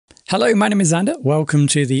Hello, my name is Xander. Welcome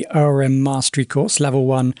to the ORM Mastery course, Level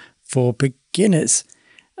 1 for Beginners.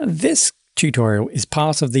 This tutorial is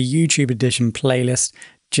part of the YouTube edition playlist,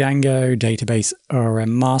 Django Database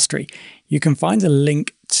ORM Mastery. You can find a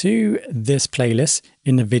link to this playlist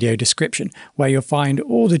in the video description, where you'll find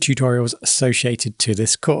all the tutorials associated to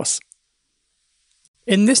this course.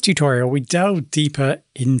 In this tutorial, we delve deeper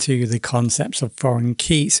into the concepts of foreign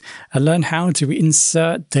keys and learn how to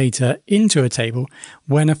insert data into a table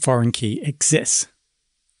when a foreign key exists.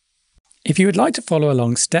 If you would like to follow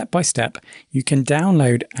along step by step, you can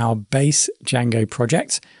download our base Django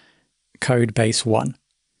project, Codebase 1.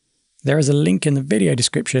 There is a link in the video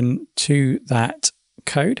description to that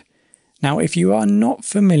code. Now, if you are not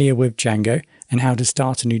familiar with Django and how to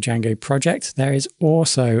start a new Django project, there is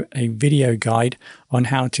also a video guide on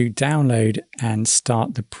how to download and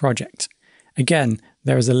start the project. Again,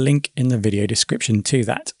 there is a link in the video description to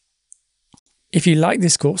that. If you like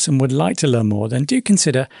this course and would like to learn more, then do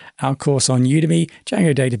consider our course on Udemy,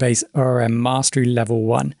 Django Database ORM Mastery Level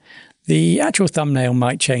 1. The actual thumbnail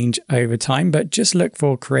might change over time, but just look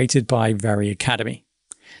for Created by Very Academy.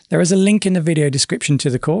 There is a link in the video description to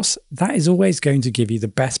the course. That is always going to give you the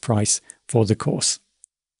best price for the course.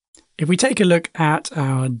 If we take a look at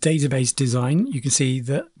our database design, you can see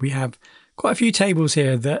that we have quite a few tables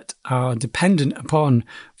here that are dependent upon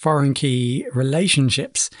foreign key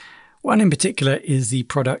relationships. One in particular is the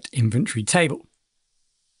product inventory table.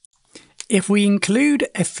 If we include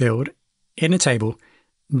a field in a table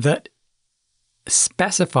that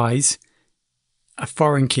specifies a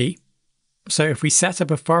foreign key, so if we set up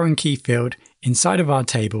a foreign key field inside of our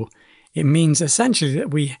table, it means essentially that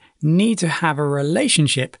we need to have a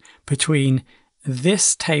relationship between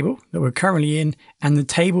this table that we're currently in and the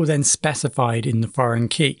table then specified in the foreign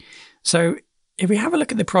key. So if we have a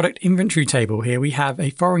look at the product inventory table here, we have a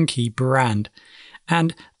foreign key brand,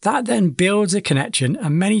 and that then builds a connection, a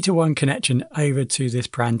many-to-one connection over to this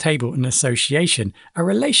brand table, an association, a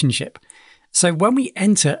relationship. So when we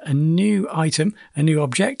enter a new item, a new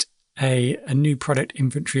object, a new product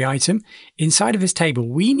inventory item inside of this table,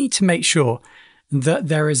 we need to make sure that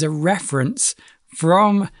there is a reference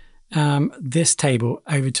from this table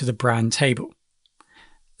over to the brand table.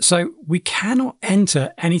 So we cannot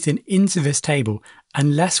enter anything into this table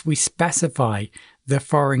unless we specify the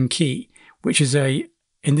foreign key, which is in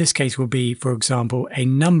this case will be, for example, a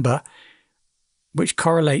number which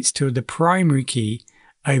correlates to the primary key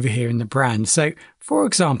over here in the brand. So for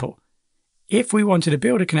example, if we wanted to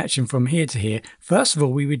build a connection from here to here, first of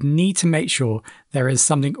all, we would need to make sure there is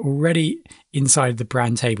something already inside the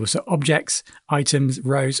brand table. So objects, items,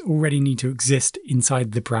 rows already need to exist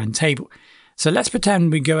inside the brand table. So let's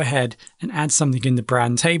pretend we go ahead and add something in the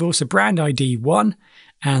brand table. So brand ID 1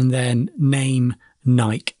 and then name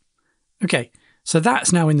Nike. Okay, so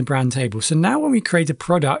that's now in the brand table. So now when we create a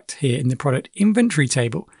product here in the product inventory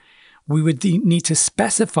table, we would need to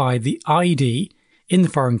specify the ID in the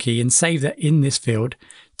foreign key and save that in this field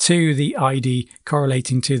to the ID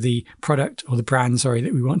correlating to the product or the brand,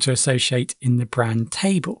 that we want to associate in the brand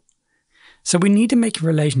table. So we need to make a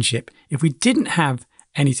relationship. If we didn't have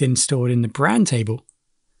anything stored in the brand table,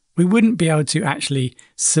 we wouldn't be able to actually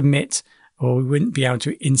submit, or we wouldn't be able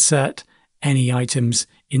to insert any items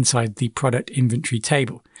inside the product inventory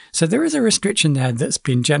table. So there is a restriction there that's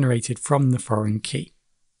been generated from the foreign key.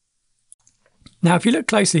 Now, if you look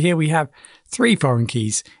closely here, we have 3 foreign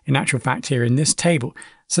keys in actual fact here in this table.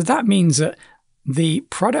 So that means that the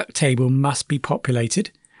product table must be populated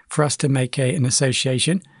for us to make an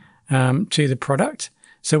association to the product.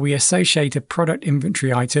 So we associate a product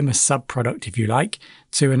inventory item, a subproduct if you like,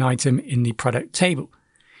 to an item in the product table.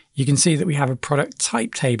 You can see that we have a product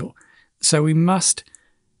type table. So we must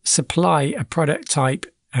supply a product type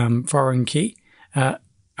foreign key, a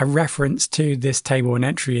reference to this table, an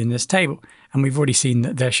entry in this table. And we've already seen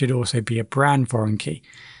that there should also be a brand foreign key.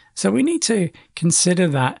 So we need to consider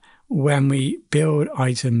that when we build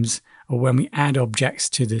items or when we add objects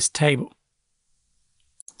to this table.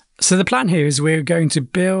 So the plan here is we're going to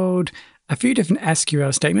build a few different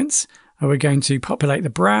SQL statements. We're going to populate the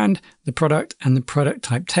brand, the product, and the product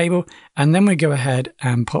type table. And then we go ahead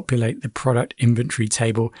and populate the product inventory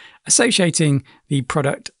table, associating the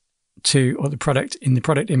product or the product in the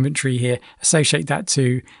product inventory here, associate that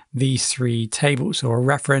to these 3 tables, or a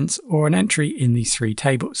reference or an entry in these 3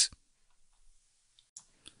 tables.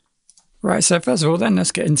 Right, so first of all, then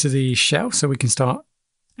let's get into the shell so we can start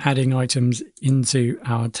adding items into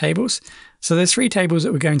our tables. So there's 3 tables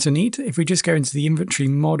that we're going to need. If we just go into the inventory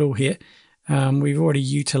model here, we've already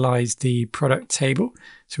utilized the product table.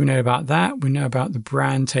 So we know about that. We know about the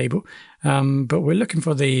brand table, but we're looking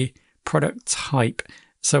for the product type.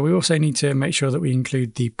 So we also need to make sure that we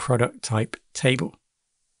include the product type table.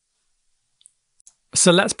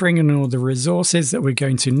 So let's bring in all the resources that we're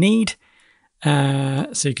going to need.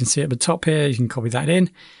 So you can see at the top here, you can copy that in.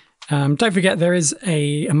 Don't forget there is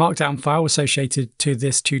a markdown file associated to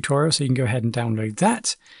this tutorial, so you can go ahead and download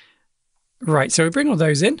that. Right, so we bring all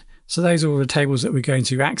those in. So those are all the tables that we're going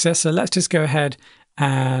to access. So let's just go ahead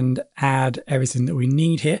and add everything that we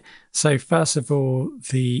need here. So first of all,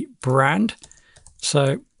 the brand.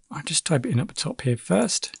 So I'll just type it in at the top here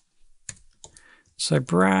first. So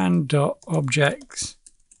brand.objects.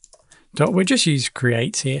 We'll just use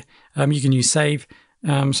create here. You can use save.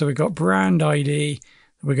 So we've got brand ID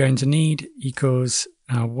that we're going to need equals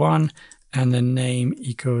 1, and then name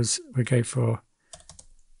equals, we'll go for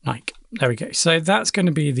Nike. There we go. So that's going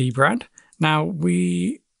to be the brand. Now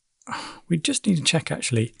we just need to check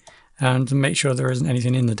actually to make sure there isn't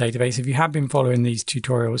anything in the database. If you have been following these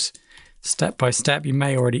tutorials step by step, you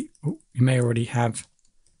may already have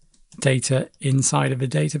data inside of a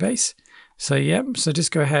database. So yeah, so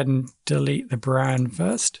just go ahead and delete the brand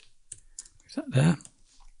first. Is that there?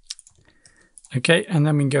 Okay, and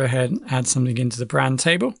then we can go ahead and add something into the brand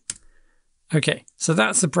table. Okay, so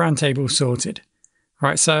that's the brand table sorted.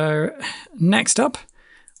 Right, so next up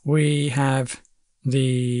we have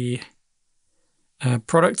the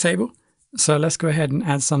product table. So let's go ahead and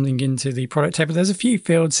add something into the product table. There's a few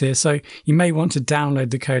fields here, so you may want to download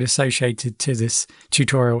the code associated to this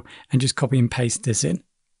tutorial and just copy and paste this in.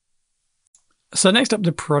 So next up,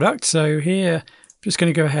 the product. So here, I'm just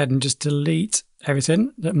going to go ahead and just delete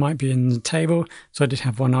everything that might be in the table. So I did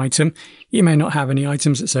have one item. You may not have any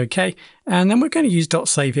items, it's okay. And then we're going to use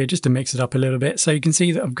 .save here just to mix it up a little bit. So you can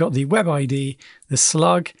see that I've got the web ID, the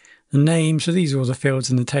slug, the name. So these are all the fields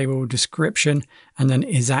in the table, description, and then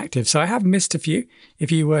is active. So I have missed a few.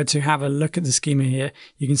 If you were to have a look at the schema here,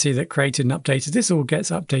 you can see that created and updated. This all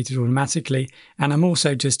gets updated automatically. And I'm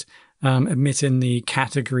also just omitting the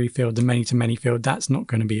category field, the many-to-many field. That's not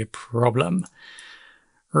going to be a problem.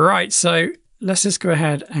 Right, so let's just go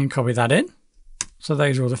ahead and copy that in. So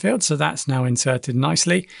those are all the fields. So that's now inserted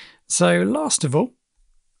nicely. So last of all,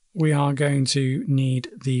 we are going to need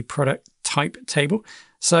the product type table.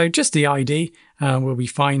 So just the ID will be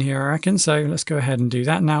fine here, I reckon. So let's go ahead and do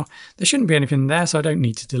that. Now, there shouldn't be anything there, so I don't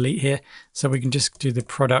need to delete here. So we can just do the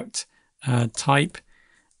product type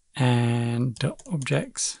and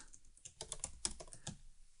objects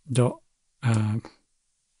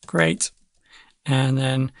create. And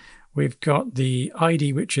then we've got the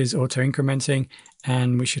ID, which is auto-incrementing,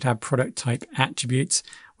 and we should have product type attributes,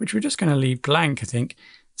 which we're just going to leave blank, I think.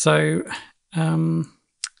 So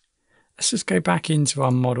let's just go back into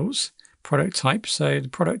our models, product type. So the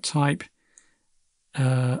product type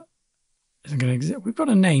isn't going to exist. We've got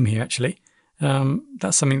a name here, actually.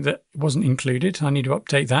 That's something that wasn't included. I need to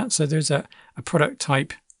update that. So there's a product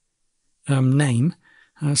type name.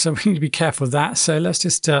 So we need to be careful of that. So let's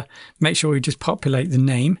just make sure we just populate the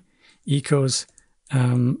name equals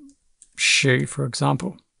shoe, for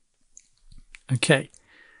example. Okay,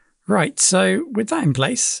 right. So with that in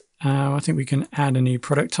place, I think we can add a new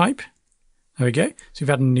product type. There we go. So we've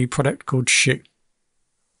added a new product called shoe.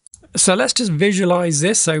 So let's just visualize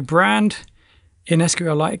this. So brand in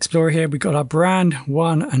SQLite Explorer here, we've got our brand,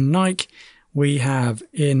 one, and Nike. We have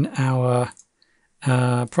in our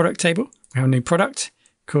product table, we have a new product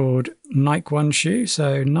called Nike One Shoe.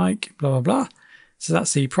 So Nike, blah, blah, blah. So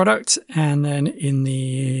that's the product. And then in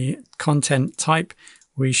the content type,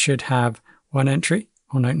 we should have one entry.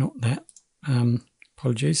 Oh, no, not that.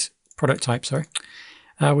 Apologies. Product type, sorry.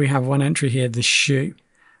 We have one entry here, the shoe.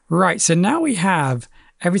 Right, so now we have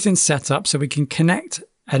everything set up so we can connect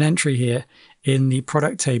an entry here in the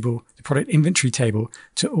product table, the product inventory table,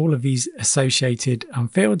 to all of these associated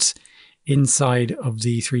fields inside of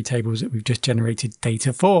the three tables that we've just generated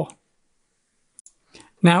data for.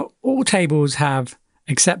 Now, all tables have,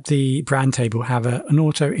 except the brand table, have an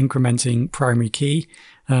auto-incrementing primary key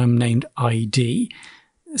named ID.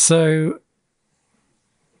 So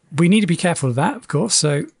we need to be careful of that, of course.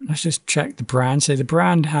 So let's just check the brand. So the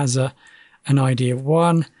brand has an ID of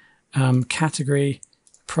 1, category,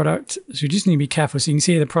 product. So we just need to be careful. So you can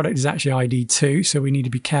see the product is actually ID 2. So we need to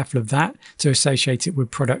be careful of that to associate it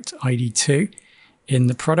with product ID 2 in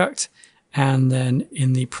the product. And then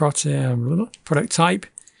in the product type,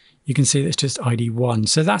 you can see that's just ID 1.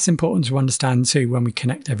 So that's important to understand too when we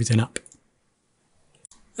connect everything up.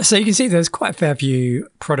 So you can see there's quite a fair few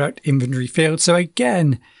product inventory fields. So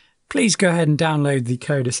again, please go ahead and download the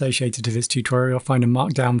code associated to this tutorial. Find a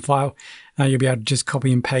markdown file. You'll be able to just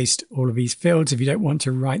copy and paste all of these fields if you don't want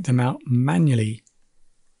to write them out manually.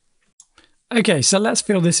 Okay, so let's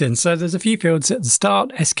fill this in. So there's a few fields at the start,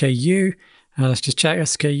 SKU. Let's just check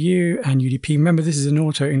SKU and UDP. Remember, this is an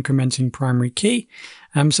auto-incrementing primary key.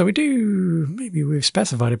 So maybe we've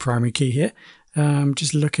specified a primary key here.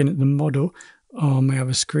 Just looking at the model on my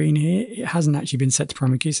other screen here, it hasn't actually been set to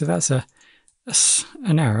primary key. So that's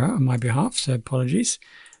an error on my behalf, so apologies.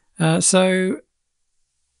 So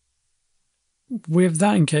with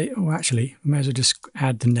that in case, actually, we may as well just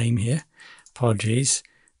add the name here. Apologies.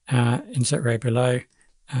 Insert right below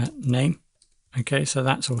name. Okay, so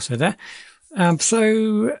that's also there.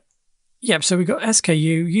 So we got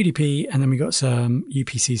SKU, UDP, and then we got some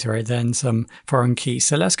UPC, then some foreign keys.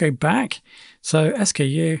 So let's go back. So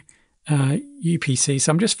SKU, UPC.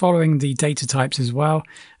 So I'm just following the data types as well.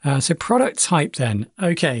 So product type then.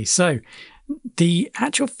 Okay, so the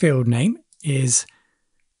actual field name is,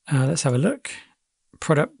 let's have a look.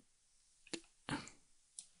 Product.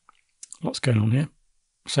 Lots going on here.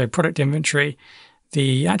 So product inventory.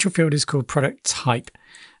 The actual field is called product type.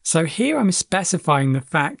 So here I'm specifying the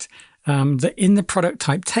fact that in the product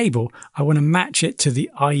type table, I want to match it to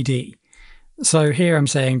the ID. So here I'm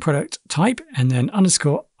saying product type and then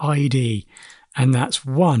underscore ID, and that's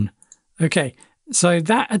 1. Okay, so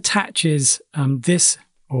that attaches this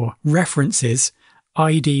or references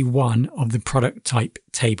ID 1 of the product type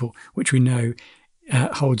table, which we know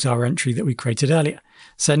holds our entry that we created earlier.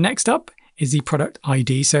 So next up is the product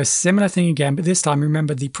ID. So a similar thing again, but this time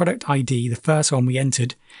remember the product ID, the first one we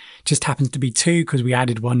entered, just happens to be 2 because we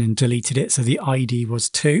added 1 and deleted it. So the ID was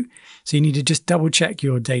 2. So you need to just double check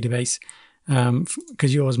your database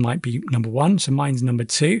because yours might be number 1. So mine's number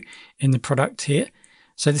 2 in the product here.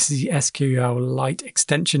 So this is the SQLite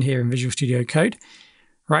extension here in Visual Studio Code.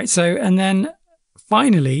 Right. So, and then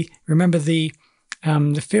finally, remember the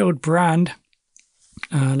field brand.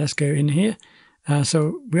 Let's go in here.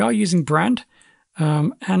 So we are using brand,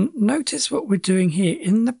 and notice what we're doing here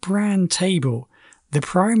in the brand table. The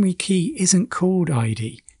primary key isn't called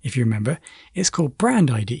ID, if you remember, it's called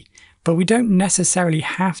brand ID, but we don't necessarily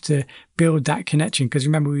have to build that connection because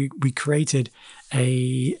remember we created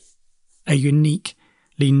a uniquely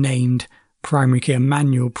named primary key, a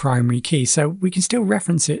manual primary key. So we can still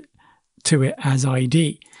reference it to it as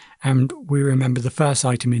ID. And we remember the first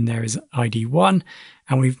item in there is ID 1,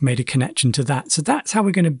 and we've made a connection to that. So that's how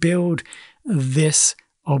we're going to build this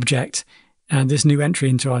object and this new entry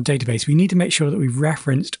into our database. We need to make sure that we've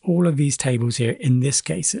referenced all of these tables here, in this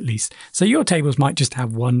case at least. So your tables might just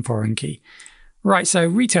have 1 foreign key. Right, so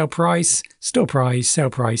retail price, store price,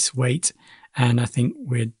 sale price, weight, and I think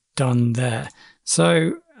we're done there.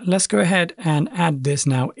 So let's go ahead and add this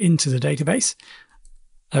now into the database.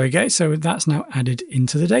 There we go. So that's now added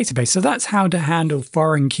into the database. So that's how to handle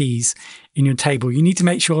foreign keys in your table. You need to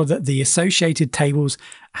make sure that the associated tables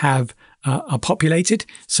are populated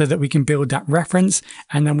so that we can build that reference.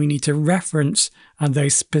 And then we need to reference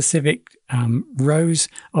those specific rows,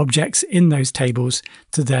 objects in those tables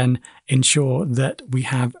to then ensure that we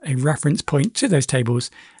have a reference point to those tables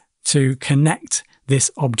to connect this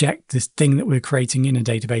object, this thing that we're creating in a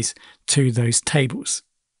database, to those tables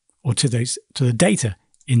or to the data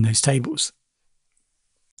in those tables.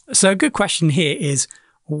 So a good question here is,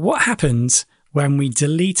 what happens when we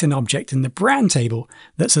delete an object in the brand table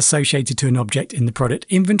that's associated to an object in the product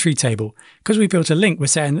inventory table? Because we built a link, we're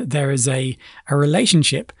saying that there is a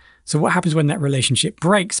relationship. So what happens when that relationship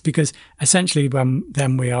breaks? Because essentially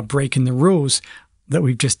then we are breaking the rules that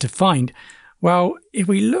we've just defined. Well, if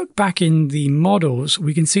we look back in the models,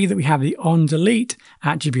 we can see that we have the onDelete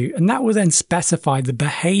attribute, and that will then specify the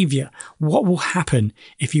behavior. What will happen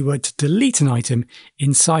if you were to delete an item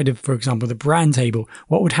inside of, for example, the brand table?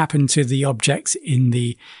 What would happen to the objects in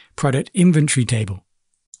the product inventory table?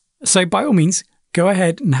 So by all means, go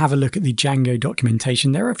ahead and have a look at the Django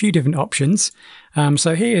documentation. There are a few different options.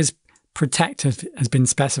 So here's protect has been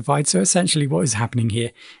specified. So essentially what is happening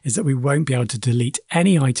here is that we won't be able to delete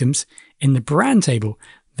any items in the brand table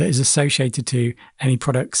that is associated to any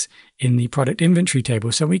products in the product inventory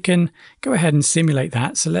table. So we can go ahead and simulate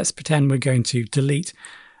that. So let's pretend we're going to delete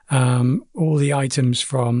all the items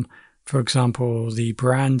from, for example, the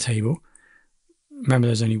brand table. Remember,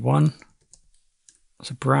 there's only one.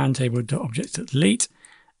 So brand table.object.delete.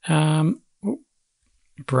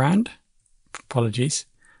 Brand, apologies.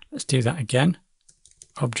 Let's do that again.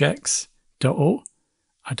 Objects.all.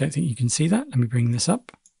 I don't think you can see that. Let me bring this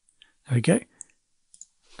up. There we go.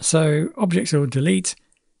 So objects will delete,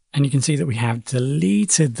 and you can see that we have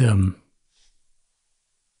deleted them.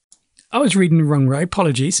 I was reading the wrong row,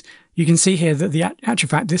 apologies. You can see here that the actual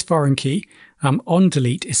fact, this foreign key on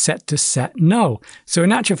delete is set to set null. So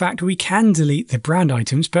in actual fact, we can delete the brand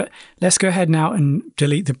items, but let's go ahead now and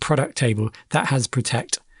delete the product table that has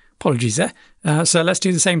protect. Apologies there. So let's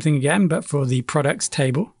do the same thing again, but for the products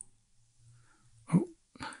table. Oh.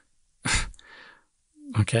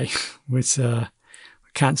 Okay, let's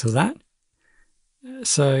cancel that.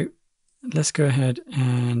 So let's go ahead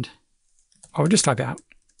and I'll just type it out.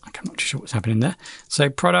 I'm not too sure what's happening there. So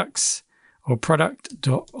products or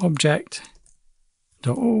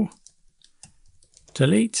product.object.all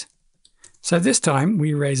delete. So this time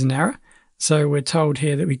we raise an error. So we're told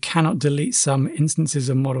here that we cannot delete some instances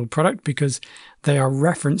of model product because they are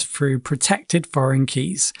referenced through protected foreign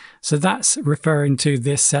keys. So that's referring to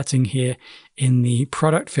this setting here in the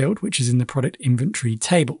product field, which is in the product inventory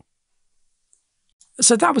table.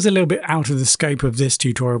 So that was a little bit out of the scope of this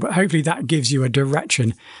tutorial, but hopefully that gives you a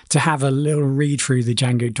direction to have a little read through the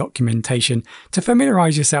Django documentation to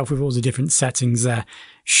familiarize yourself with all the different settings there,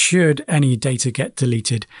 should any data get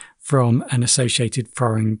deleted from an associated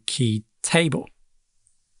foreign key table.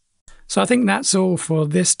 So I think that's all for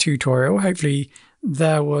this tutorial. Hopefully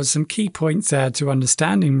there was some key points there to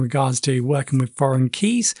understand in regards to working with foreign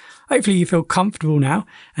keys. Hopefully you feel comfortable now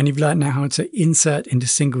and you've learned now how to insert into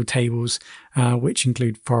single tables which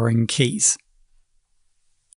include foreign keys.